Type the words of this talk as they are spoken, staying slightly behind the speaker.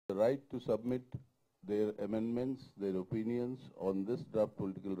the right to submit their amendments, their opinions on this draft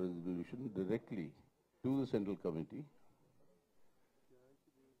political resolution directly to the Central Committee.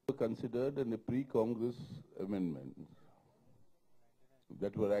 Considered in the pre-Congress amendments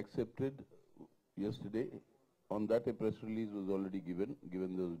that were accepted yesterday. On that, a press release was already given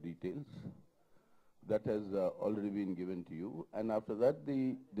those details. That has already been given to you. And after that,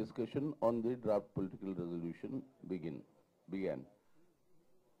 the discussion on the draft political resolution began.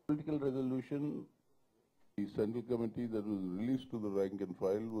 Political resolution, the Central Committee that was released to the rank and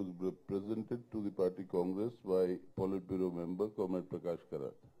file was presented to the Party Congress by Politburo member Comrade Prakash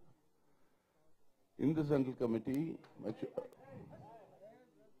Karat. In the Central Committee, much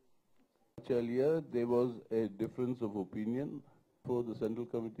earlier, there was a difference of opinion. So the Central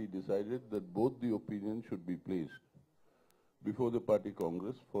Committee decided that both the opinions should be placed before the Party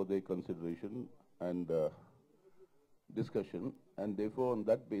Congress for their consideration and discussion, and therefore on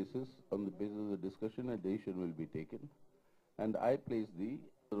that basis, on the basis of the discussion, a decision will be taken. And I placed the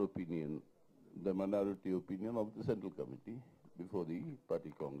opinion, the minority opinion of the Central Committee before the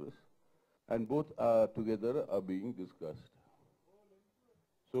Party Congress, and both together are being discussed.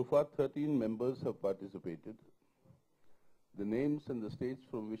 So far, 13 members have participated. The names and the states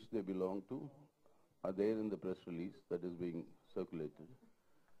from which they belong to are there in the press release that is being circulated,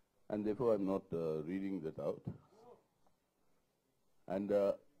 and therefore I'm not reading that out. And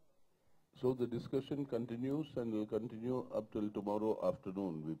so the discussion continues and will continue up till tomorrow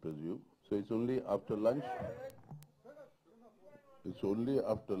afternoon, we presume. So it's only after lunch. It's only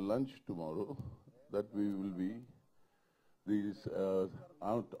after lunch tomorrow that we will be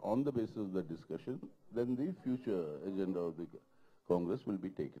out on the basis of the discussion. Then the future agenda of the Congress will be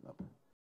taken up.